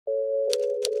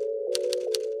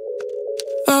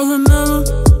I remember,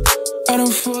 I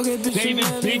don't forget the David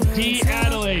Big D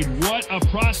Adeleye, what a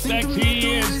prospect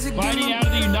he is, fighting out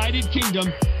of the United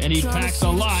Kingdom, and he packs a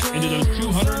lot into those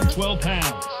 212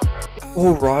 pounds.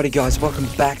 Alrighty guys, welcome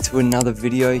back to another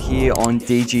video here on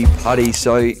DGPuddy.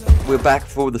 So we're back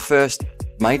for the first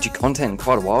major content in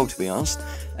quite a while, to be honest,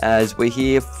 as we're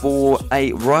here for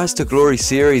a Rise to Glory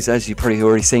series, as you've probably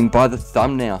already seen by the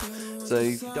thumbnail. So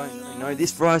if you don't know,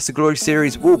 this Rise to Glory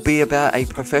series will be about a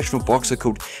professional boxer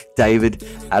called David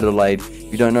Adeleye.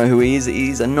 If you don't know who he is,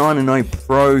 he's a 9-0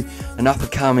 pro, an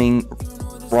up-and-coming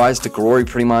Rise to Glory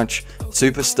pretty much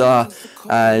superstar,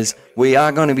 as we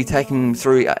are going to be taking him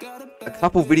through a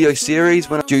couple video series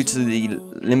due to the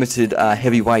limited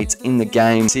heavyweights in the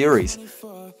game series.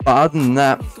 But other than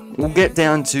that, we'll get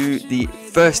down to the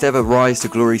first ever Rise to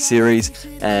Glory series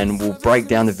and we'll break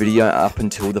down the video up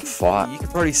until the fight. You can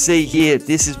probably see here,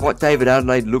 this is what David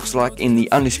Adeleye looks like in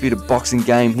the Undisputed Boxing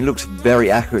game. He looks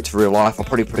very accurate to real life. I'll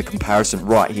probably put a comparison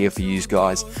right here for you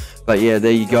guys. But yeah,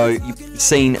 there you go. You've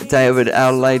seen David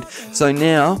Adeleye. So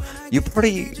now, you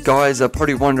guys are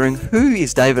probably wondering, who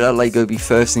is David Adeleye going to be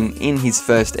firsting in his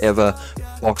first ever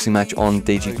boxing match on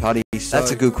DGPuddy?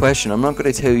 That's a good question. I'm not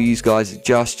going to tell you guys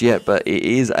just yet, but it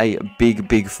is a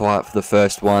big fight for the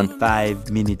first one.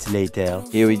 5 minutes later.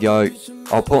 Here we go.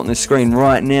 I'll put on the screen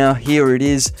right now. Here it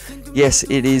is. Yes,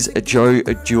 it is Joe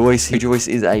Joyce. Joyce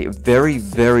is a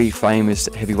very famous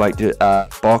heavyweight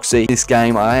boxer. In this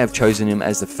game, I have chosen him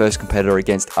as the first competitor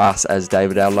against us as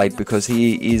David Adeleye because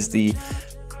he is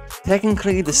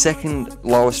technically the second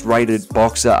lowest rated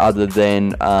boxer other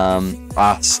than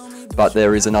us. But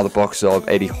there is another boxer of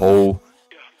Eddie Hall.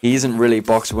 He isn't really a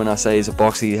boxer when I say he's a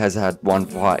boxer. He has had one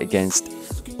fight against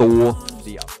Thor.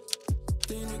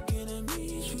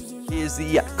 Here's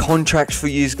the contract for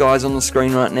you guys on the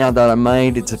screen right now that I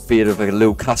made. It's a bit of a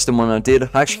little custom one I did.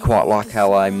 I actually quite like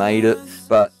how I made it.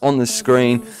 But on the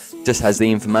screen just has the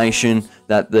information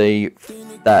that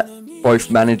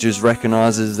both managers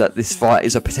recognizes that this fight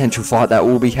is a potential fight that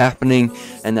will be happening,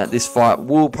 and that this fight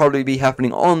will probably be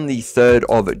happening on the 3rd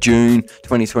of June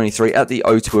 2023 at the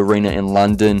O2 Arena in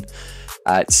London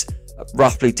at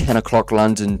roughly 10 o'clock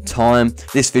London time.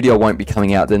 This video won't be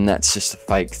coming out then. That's just a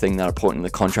fake thing that I put in the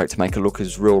contract to make it look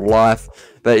as real life.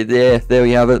 But there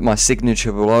we have it, my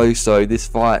signature below. So this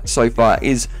fight so far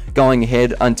is going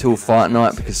ahead until fight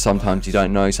night, because sometimes you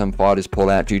don't know, some fighters pull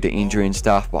out due to injury and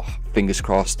stuff. But fingers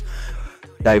crossed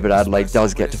David Adeleye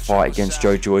does get to fight against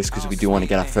Joe Joyce, because we do want to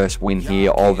get our first win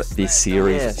here of this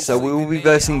series. Yeah, so we will be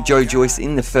versing Joe Joyce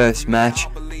in the first match.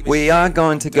 We are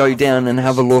going to go down and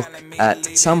have a look at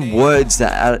some words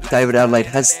that David Adeleye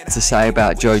has to say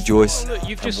about Joe Joyce. Look,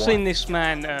 you've just seen this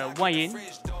man weigh in,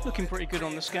 looking pretty good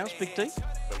on the scales, Big D.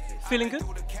 Feeling good?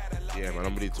 Yeah, man,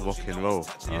 I'm ready to rock and roll.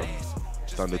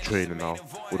 Just done the training now,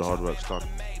 all the hard work's done.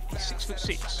 He's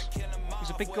 6'6". He's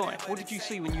a big guy. What did you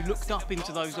see when you looked up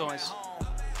into those eyes?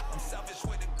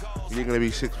 He ain't gonna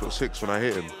be 6'6" when I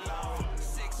hit him.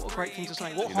 What a great thing to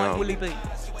say. What You height know. will he be?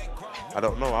 I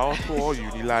don't know. How tall are you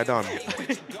when you lie down?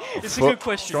 It's a good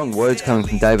question. Strong words coming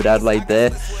from David Adeleye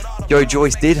there. Joe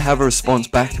Joyce did have a response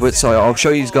back to it, so I'll show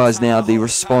you guys now the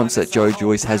response that Joe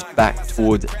Joyce has back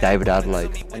toward David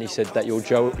Adeleye. And he said that your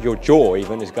jaw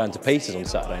even is going to pieces on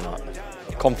Saturday night.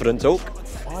 Confident talk?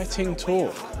 Fighting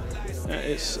talk.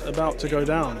 It's about to go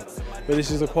down, but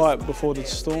this is the quiet before the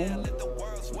storm.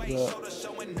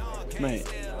 Mate,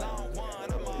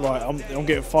 right, I'm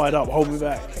getting fired up. Hold me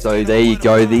back. So there you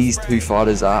go. These two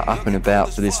fighters are up and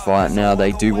about for this fight now.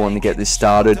 They do want to get this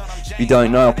started. If you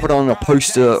don't know, I'll put on a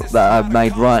poster that I've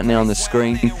made right now on the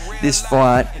screen. This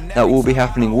fight that will be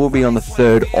happening will be on the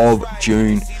 3rd of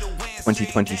June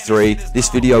 2023. This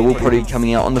video will probably be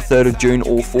coming out on the 3rd of June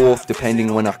or 4th,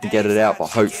 depending when I can get it out, but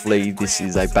hopefully this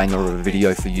is a banger of a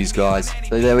video for you guys.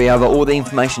 So there we have it, all the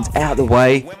information's out of the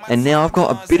way, and now I've got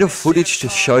a bit of footage to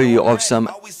show you of some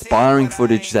sparring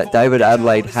footage that David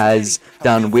Adeleye has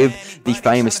done with the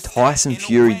famous Tyson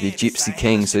Fury, the Gypsy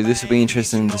King. So this will be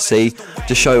interesting to see.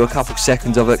 Just show you a couple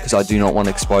seconds of it, because I do not want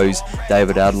to expose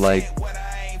David Adeleye.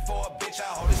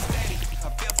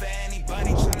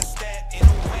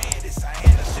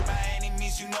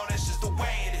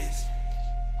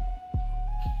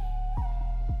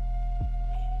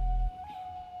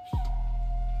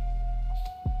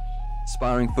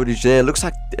 Sparring footage there. Looks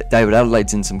like David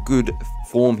Adelaye's in some good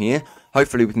form here.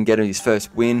 Hopefully we can get his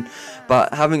first win.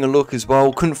 But having a look as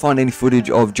well, couldn't find any footage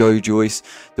of Joe Joyce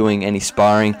doing any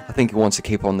sparring. I think he wants to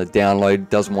keep on the download.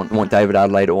 Doesn't want David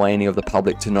Adeleye or any of the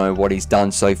public to know what he's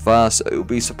done so far. So it'll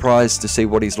be surprised to see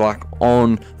what he's like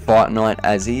on fight night,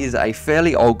 as he is a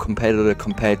fairly old competitor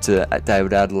compared to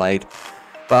David Adeleye.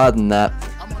 But other than that,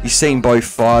 you've seen both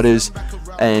fighters.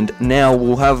 And now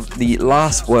we'll have the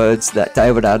last words that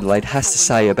David Adeleye has to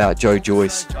say about Joe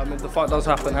Joyce. I mean, the fight does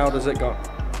happen. How does it go?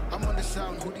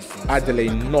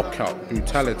 Adeleye knockout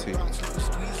brutality.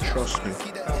 Trust me.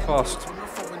 How fast?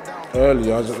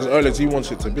 Early, as early as he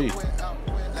wants it to be.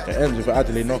 It ends with an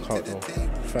Adeleye knockout though.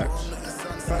 Facts.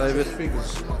 David?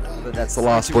 But that's the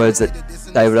last words that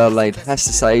David Adeleye has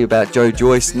to say about Joe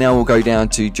Joyce. Now we'll go down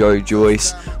to Joe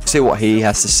Joyce, see what he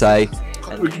has to say.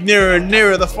 We're nearer and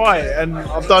nearer the fight, and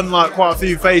I've done like quite a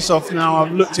few face-offs now.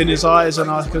 I've looked in his eyes and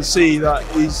I can see that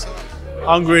he's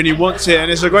hungry and he wants it,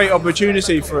 and it's a great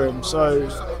opportunity for him. So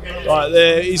like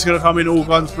he's going to come in all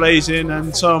guns blazing,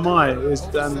 and so am I. And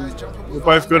we're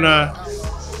both going to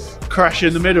crash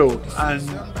in the middle, and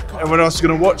everyone else is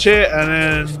going to watch it,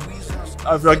 and then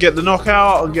either I get the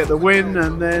knockout and get the win,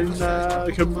 and then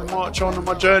I can march on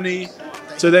my journey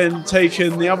to then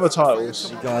taking the other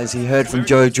titles. Guys, you heard from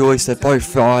Joe Joyce. They're both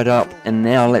fired up, and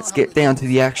now let's get down to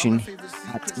the action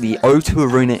at the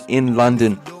O2 Arena in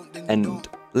London, and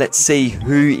let's see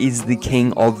who is the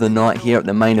king of the night here at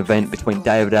the main event between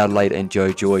David Adeleye and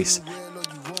Joe Joyce.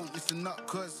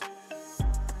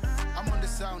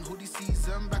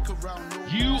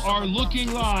 You are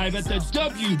looking live at the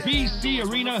WBC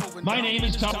Arena. My name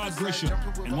is Todd Grisham,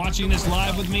 and watching this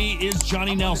live with me is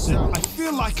Johnny Nelson. I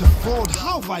feel like a fraud.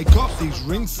 How have I got these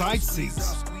ringside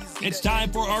seats? It's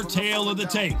time for our tale of the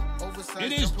tape.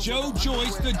 It is Joe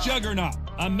Joyce, the Juggernaut,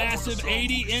 a massive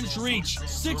 80-inch reach,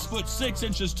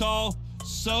 6'6" tall.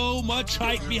 So much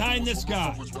height behind this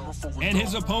guy. And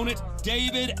his opponent,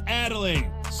 David Adeleye,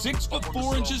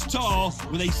 6'4" tall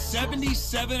with a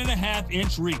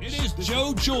 77.5-inch reach. It is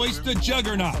Joe Joyce, the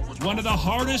Juggernaut, one of the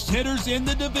hardest hitters in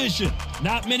the division.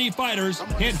 Not many fighters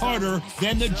hit harder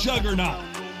than the Juggernaut.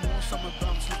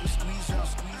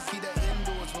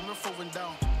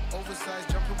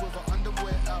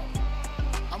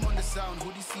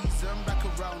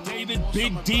 David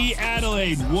Big D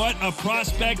Adeleye, what a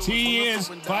prospect he is,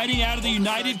 fighting out of the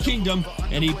United Kingdom,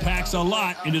 and he packs a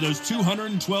lot into those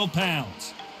 212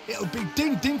 pounds. It'll be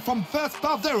ding ding from first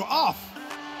bell, they're off.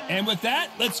 And with that,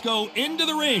 let's go into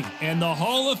the ring, and the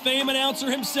Hall of Fame announcer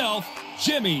himself,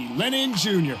 Jimmy Lennon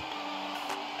Jr.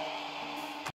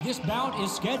 This bout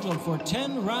is scheduled for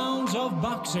 10 rounds of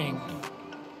boxing.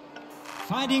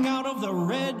 Fighting out of the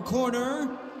red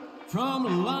corner,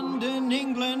 from London,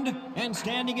 England, and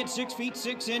standing at 6 feet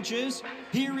 6 inches,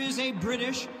 here is a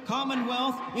British,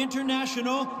 Commonwealth,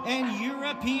 International, and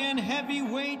European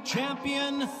heavyweight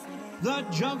champion, the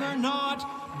Juggernaut,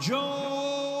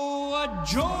 Joe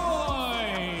Joyce.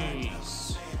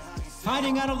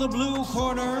 Fighting out of the blue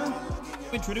corner,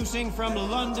 introducing from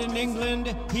London,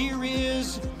 England, here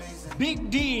is Big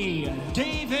D,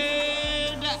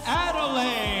 David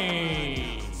Adeleye.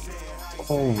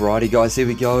 Alrighty guys, here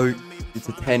we go. It's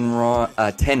a 10 round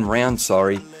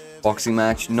boxing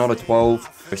match, not a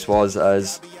 12. This was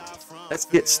as let's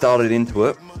get started into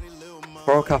it.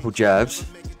 Throw a couple jabs.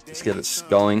 Let's get it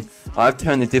going. I've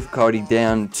turned the difficulty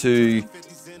down to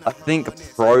I think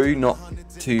pro, not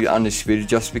to undisputed,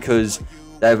 just because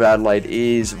David Adeleye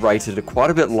is rated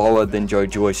quite a bit lower than Joe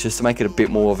Joyce, just to make it a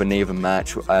bit more of an even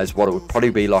match as what it would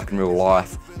probably be like in real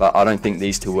life. But I don't think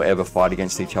these two will ever fight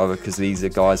against each other because these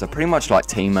guys are pretty much like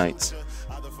teammates.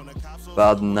 But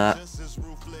other than that,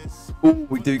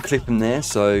 we do clip him there,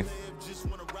 so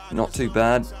not too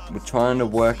bad. We're trying to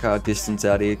work our distance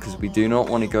out here because we do not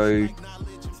want to go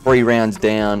 3 rounds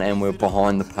down and we're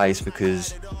behind the pace,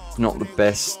 because it's not the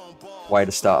best way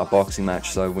to start a boxing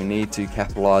match. So we need to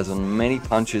capitalize on many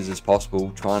punches as possible,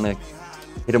 trying to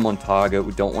hit them on target.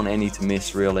 We don't want any to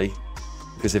miss really,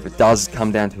 because if it does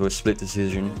come down to a split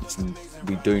decision,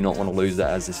 we do not want to lose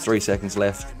that, as there's 3 seconds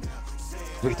left.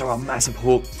 We throw a massive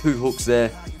hook, 2 hooks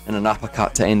there, and an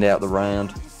uppercut to end out the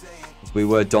round. We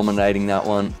were dominating that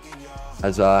one,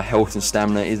 as our health and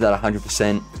stamina is at 100%,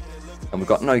 and we've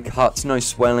got no cuts, no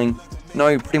swelling,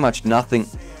 no pretty much nothing,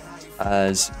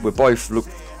 as both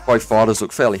fighters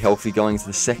look fairly healthy going into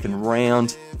the second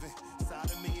round.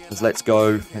 Let's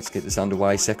go, let's get this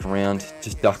underway. Second round,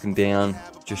 just ducking down,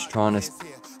 just trying to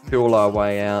peel our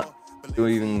way out,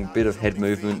 doing a bit of head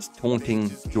movements,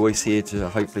 taunting Joyce here to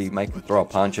hopefully make him throw a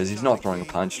punch. As he's not throwing a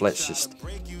punch, let's just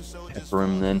pepper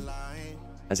him then.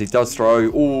 As he does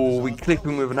throw, oh, we clip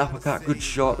him with an uppercut, good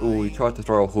shot. Oh, he tried to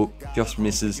throw a hook, just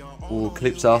misses. Oh,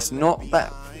 clips us, not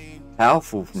that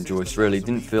powerful from Joyce really,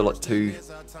 didn't feel it too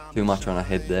much on our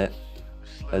head there.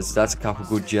 As that's a couple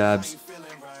good jabs.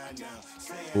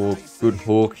 Oh, good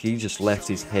hook, he just left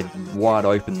his head wide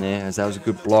open there, as that was a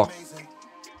good block.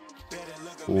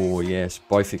 Oh yes,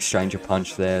 both exchange a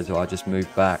punch there, so I just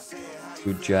moved back.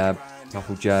 Good jab,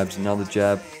 couple jabs, another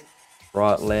jab.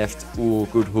 Right, left. Oh,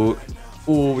 good hook.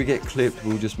 Oh, we get clipped.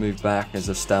 We'll just move back as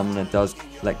the stamina does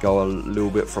let go a little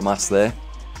bit from us there.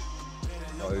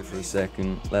 Go for a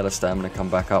second. Let our stamina come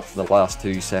back up for the last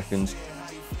 2 seconds.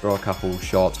 Throw a couple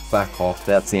shots. Back off.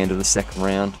 That's the end of the second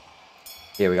round.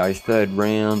 Here we go. Third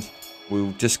round.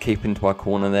 We'll just keep into our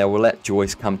corner there. We'll let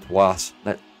Joyce come to us.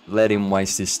 Let him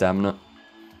waste his stamina.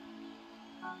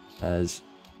 As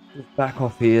back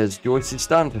off here as Joyce is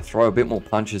starting to throw a bit more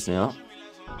punches now.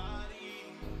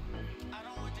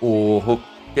 Or hook.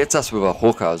 Gets us with a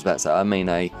hook, I was about to say. I mean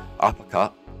a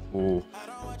uppercut. Or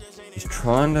he's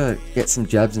trying to get some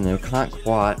jabs in there. Can't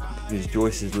quite because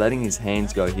Joyce is letting his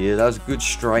hands go here. That was a good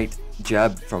straight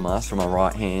jab from us, from our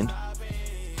right hand.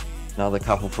 Another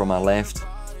couple from our left.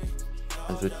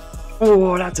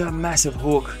 Oh, that's a massive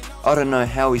hook. I don't know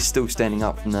how he's still standing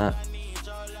up from that.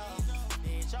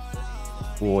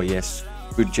 Oh, yes.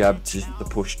 Good jab just to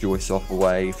push Joyce off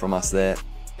away from us there.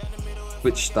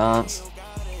 Switch stance.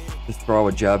 Just throw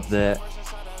a jab there.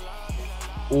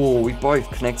 Oh, we both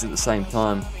connected at the same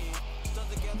time.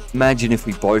 Imagine if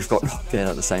we both got knocked down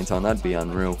at the same time. That'd be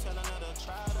unreal.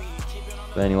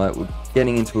 But anyway, we're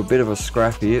getting into a bit of a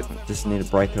scrap here. Just need to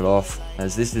break it off,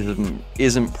 as this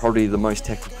isn't probably the most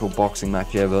technical boxing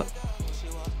match ever.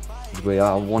 We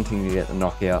are wanting to get the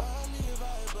knockout.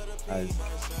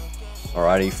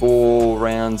 Alrighty, 4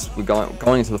 rounds. We're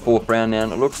going into the 4th round now,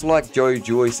 and it looks like Joe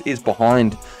Joyce is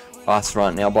behind us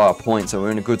right now by a point, so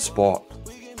we're in a good spot.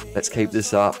 Let's keep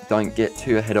this up. Don't get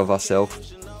too ahead of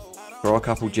ourselves. Throw a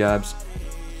couple jabs.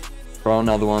 Throw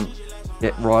another one.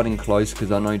 Get right in close,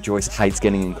 because I know Joyce hates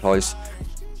getting in close.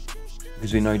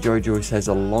 Because we know Joe Joyce has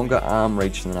a longer arm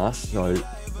reach than us, so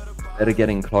better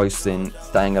getting close than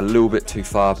staying a little bit too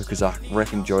far, because I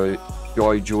reckon Joe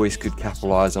Joyce could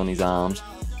capitalise on his arms.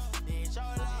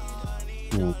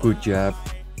 Oh, good jab.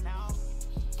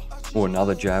 Or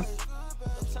another jab.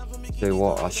 Tell you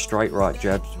what, a straight right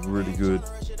jab's really good.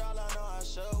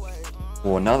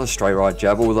 Or another straight right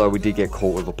jab, although we did get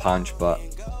caught with a punch, but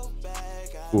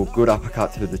oh, good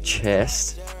uppercut to the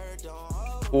chest.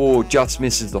 Oh, just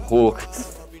misses the hook.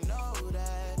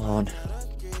 Come on.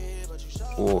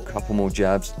 Oh, a couple more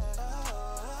jabs.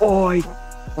 Oh, he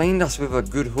cleaned us with a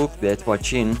good hook there to our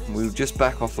chin. We'll just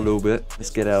back off a little bit. Let's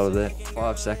get out of there.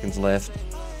 5 seconds left.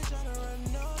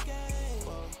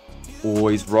 Oh,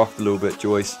 he's rocked a little bit,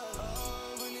 Joyce.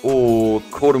 Oh,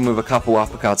 caught him with a couple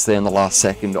uppercuts there in the last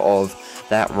second of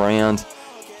that round.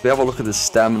 If we have a look at the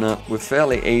stamina, we're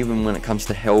fairly even when it comes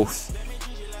to health.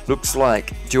 Looks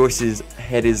like Joyce's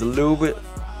head is had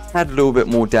a little bit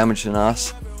more damage than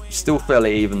us. Still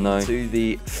fairly even though. To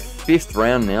the 5th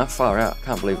round now, far out.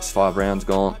 Can't believe it's 5 rounds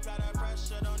gone.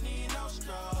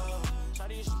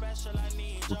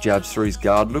 Jabs through his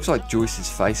guard. Looks like Joyce's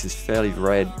face is fairly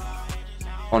red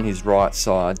on his right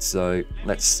side, so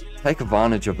let's take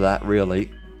advantage of that really.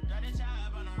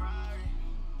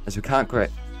 As we can't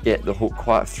get the hook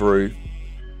quite through,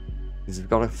 because we've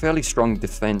got a fairly strong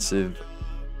defensive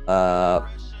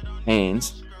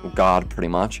hands, or guard pretty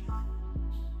much.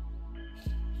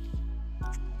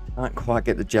 Can't quite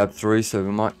get the jab through, so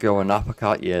we might go an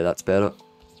uppercut. Yeah, that's better.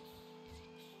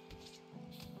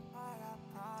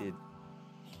 Did.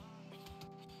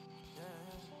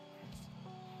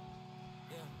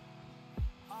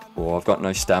 Oh, I've got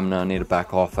no stamina. I need to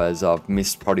back off as I've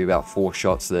missed probably about 4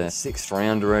 shots there. 6th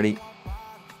round already.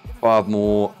 5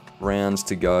 more rounds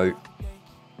to go,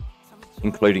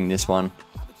 including this one.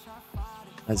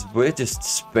 As we're just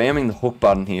spamming the hook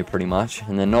button here pretty much,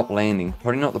 and they're not landing.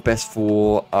 Probably not the best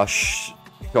for our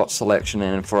shot selection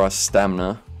and for our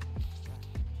stamina.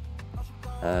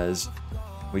 As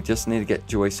we just need to get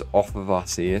Joyce off of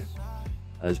us here,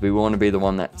 as we want to be the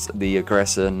one that's the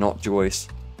aggressor, not Joyce.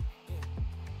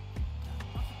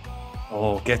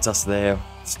 Oh, gets us there.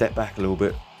 Step back a little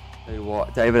bit. Tell you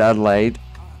what, David Adeleye,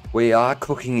 we are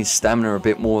cooking his stamina a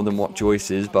bit more than what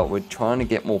Joyce is, but we're trying to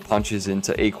get more punches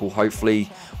into equal, hopefully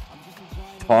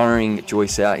tiring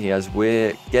Joyce out here, as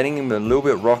we're getting him a little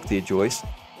bit rocked here, Joyce.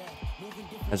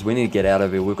 As we need to get out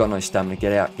of here. We've got no stamina.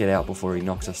 Get out before he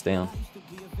knocks us down.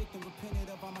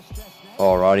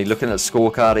 Alrighty, looking at the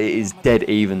scorecard, it is dead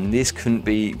even. This couldn't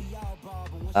be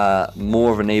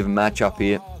more of an even matchup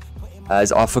here.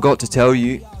 As I forgot to tell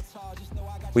you,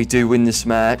 we do win this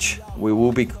match, we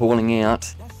will be calling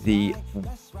out the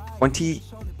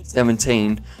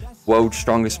 2017 World's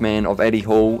Strongest Man of Eddie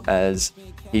Hall, as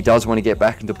he does want to get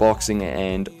back into boxing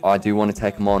and I do want to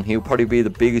take him on. He'll probably be the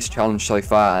biggest challenge so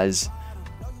far, as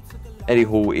Eddie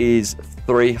Hall is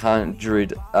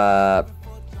 300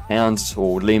 pounds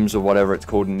or limbs or whatever it's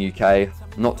called in the UK.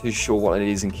 I'm not too sure what it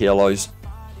is in kilos,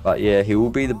 but yeah, he will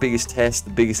be the biggest test,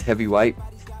 the biggest heavyweight.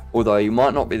 Although he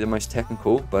might not be the most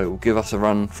technical, but it will give us a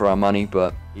run for our money.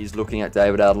 But he's looking at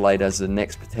David Adeleye as the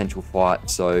next potential fight.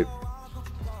 So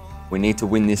we need to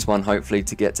win this one, hopefully,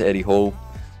 to get to Eddie Hall.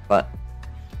 But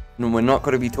we're not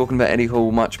going to be talking about Eddie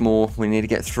Hall much more. We need to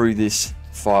get through this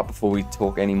fight before we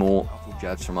talk any more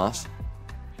jabs from us.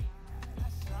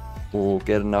 Or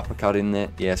get an uppercut in there.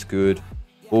 Yes, good.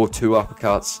 Or 2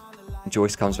 uppercuts.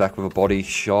 Joyce comes back with a body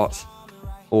shot.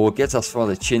 Or gets us for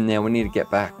the chin there. We need to get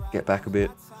back a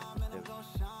bit.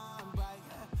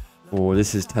 Oh,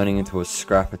 this is turning into a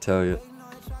scrap, I tell you.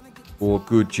 Oh,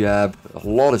 good jab. A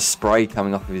lot of spray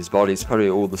coming off of his body. It's probably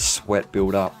all the sweat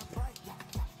build up.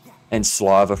 And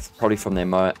saliva, probably from their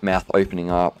mouth opening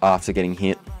up after getting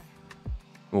hit.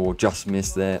 Oh, just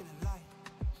missed there.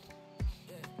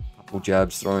 Couple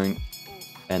jabs thrown.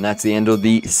 And that's the end of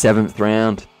the 7th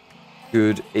round.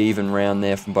 Good, even round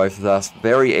there from both of us.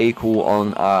 Very equal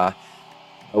on our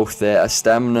health there. Our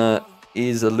stamina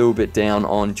is a little bit down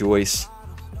on Joyce,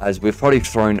 as we've probably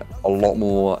thrown a lot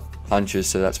more punches,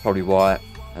 so that's probably why.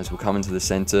 As we'll come into the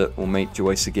center, we'll meet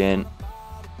Joyce again.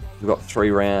 We've got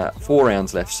 4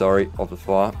 rounds left, sorry, of the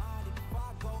fight.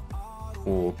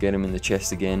 Or get him in the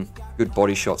chest again. Good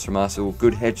body shots from us, or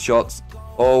good head shots.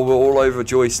 Oh, we're all over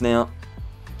Joyce now.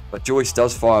 But Joyce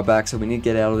does fire back, so we need to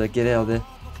get out of there. Get out of there.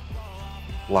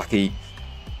 Lucky.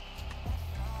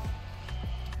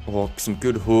 Oh, some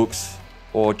good hooks.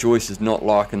 Oh, Joyce is not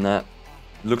liking that.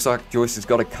 Looks like Joyce has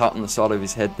got a cut on the side of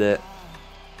his head there.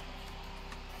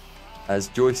 As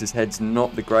Joyce's head's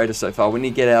not the greatest so far. We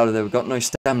need to get out of there. We've got no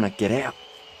stamina. Get out.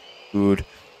 Good.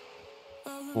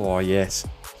 Oh, yes.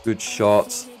 Good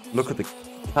shots. Look at the...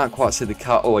 Can't quite see the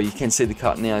cut. Oh, you can see the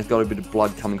cut now. He's got a bit of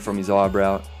blood coming from his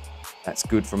eyebrow. That's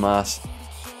good from us.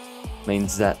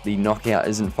 Means that the knockout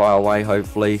isn't far away,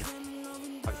 hopefully.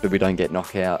 Hopefully we don't get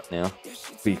knocked out now.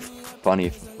 It'd be funny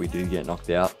if we do get knocked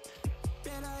out.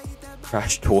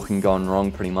 Trash talking gone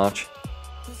wrong pretty much.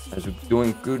 As we're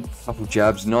doing good couple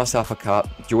jabs, nice uppercut.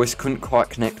 Joyce couldn't quite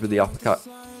connect with the uppercut.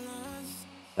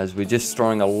 As we're just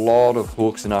throwing a lot of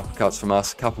hooks and uppercuts from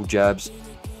us, couple jabs,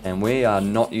 and we are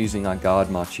not using our guard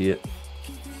much yet.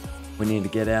 We need to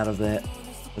get out of that.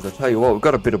 As I tell you what, we've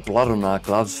got a bit of blood on our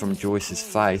gloves from Joyce's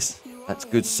face. That's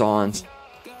good signs.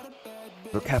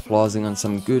 We're capitalizing on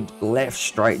some good left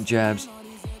straight jabs.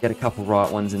 Get a couple right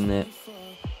ones in there.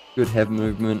 Good head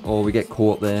movement, or we get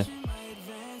caught there.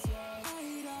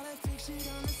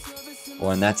 Oh,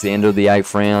 and that's the end of the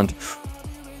 8th round.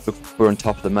 Look, we're on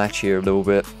top of the match here a little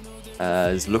bit.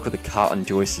 As look at the cut on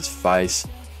Joyce's face.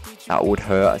 That would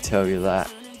hurt, I tell you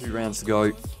that. 2 rounds to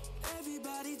go.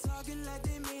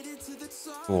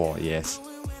 Oh, yes.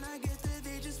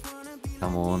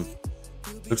 Come on.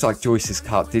 Looks like Joyce's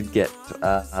cut did get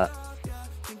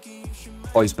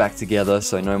closed back together,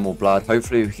 so no more blood.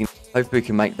 Hopefully we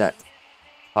can make that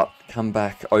cut come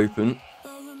back open.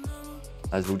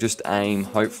 As we'll just aim,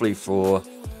 hopefully for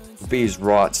be his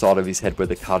right side of his head where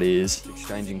the cut is.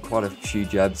 Exchanging quite a few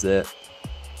jabs there.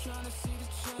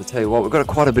 I'll tell you what, we've got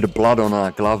quite a bit of blood on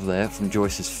our glove there from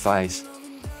Joyce's face.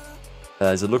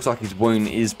 As it looks like his wound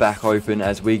is back open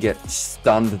as we get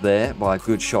stunned there by a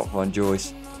good shot by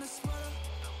Joyce.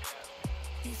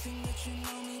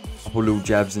 Couple little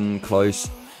jabs in close.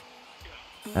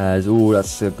 As, oh,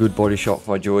 that's a good body shot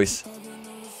by Joyce.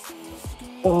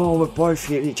 Oh, we both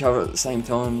hit each other at the same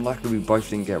time. Luckily, we both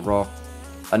didn't get rocked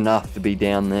enough to be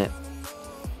down there.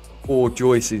 Oh,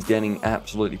 Joyce is getting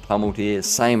absolutely pummeled here.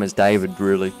 Same as David,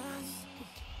 really.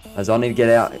 As I need to get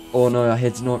out. Oh, no, our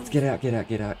head's knocked. Get out, get out,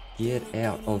 get out. Get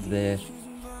out of there.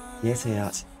 Get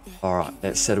out. Alright,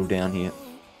 let's settle down here.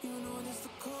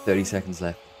 30 seconds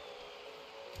left.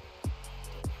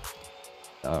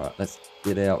 Alright, let's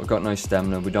get out. We've got no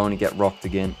stamina. We don't want to get rocked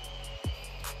again.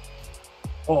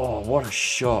 Oh, what a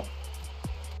shot.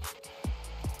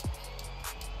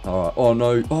 Alright, oh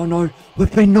no, oh no.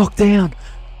 We've been knocked down.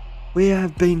 We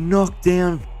have been knocked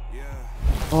down.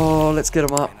 Oh, let's get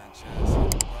him up.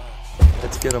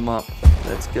 Let's get him up.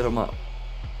 Let's get him up.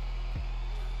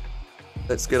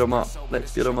 Let's get him up.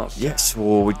 Let's get him up. Yes,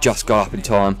 oh, we just got up in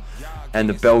time. And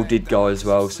the bell did go as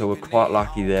well, so we're quite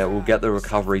lucky there. We'll get the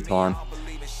recovery time.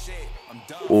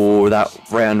 Or that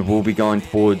round will be going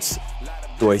towards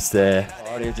Joyce there.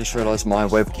 Alrighty, I just realised my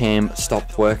webcam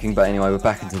stopped working, but anyway, we're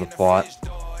back into the fight.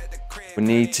 We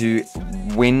need to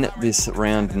win this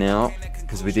round now,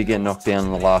 because we did get knocked down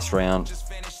in the last round.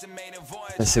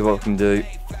 Let's see what we can do.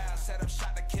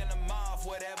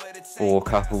 Or a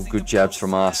couple good jabs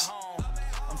from us.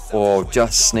 Or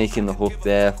just sneak in the hook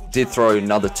there. Did throw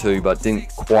another 2, but didn't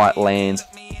quite land.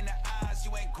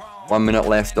 1 minute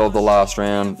left of the last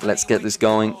round. Let's get this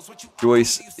going.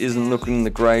 Joyce isn't looking the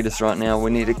greatest right now.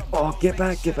 We need to... Oh, get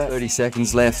back. 30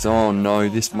 seconds left. Oh, no.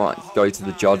 This might go to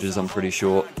the judges, I'm pretty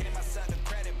sure.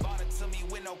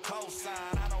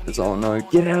 Oh, no.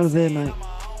 Get out of there, mate.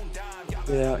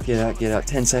 Get out.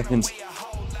 10 seconds.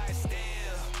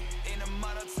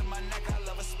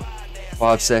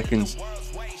 5 seconds.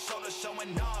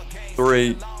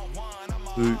 3,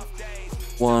 2,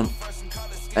 1.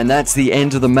 And that's the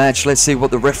end of the match. Let's see what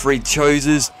the referee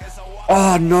chooses.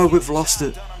 Oh no, we've lost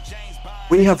it.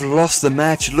 We have lost the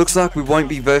match. It looks like we won't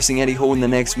be versing Eddie Hall in the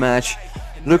next match.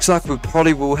 Looks like we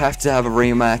probably will have to have a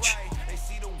rematch.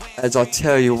 As I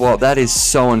tell you what, that is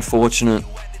so unfortunate.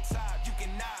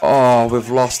 Oh, we've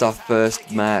lost our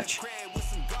first match.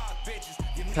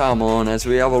 Come on, as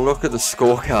we have a look at the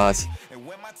scorecards.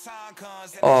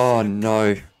 Oh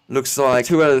no. Looks like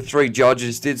 2 out of the 3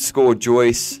 judges did score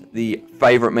Joyce the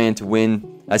favourite man to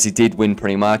win, as he did win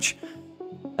pretty much.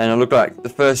 And it looked like the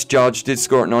first judge did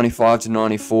score it 95 to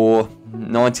 94,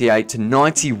 98 to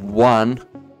 91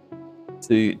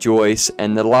 to Joyce.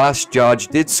 And the last judge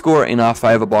did score it in our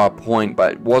favour by a point,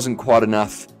 but it wasn't quite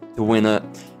enough to win it.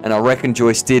 And I reckon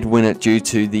Joyce did win it due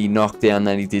to the knockdown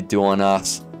that he did do on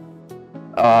us.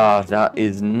 That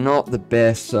is not the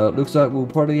best. So it looks like we'll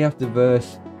probably have to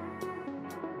verse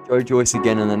Joyce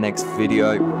again in the next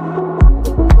video.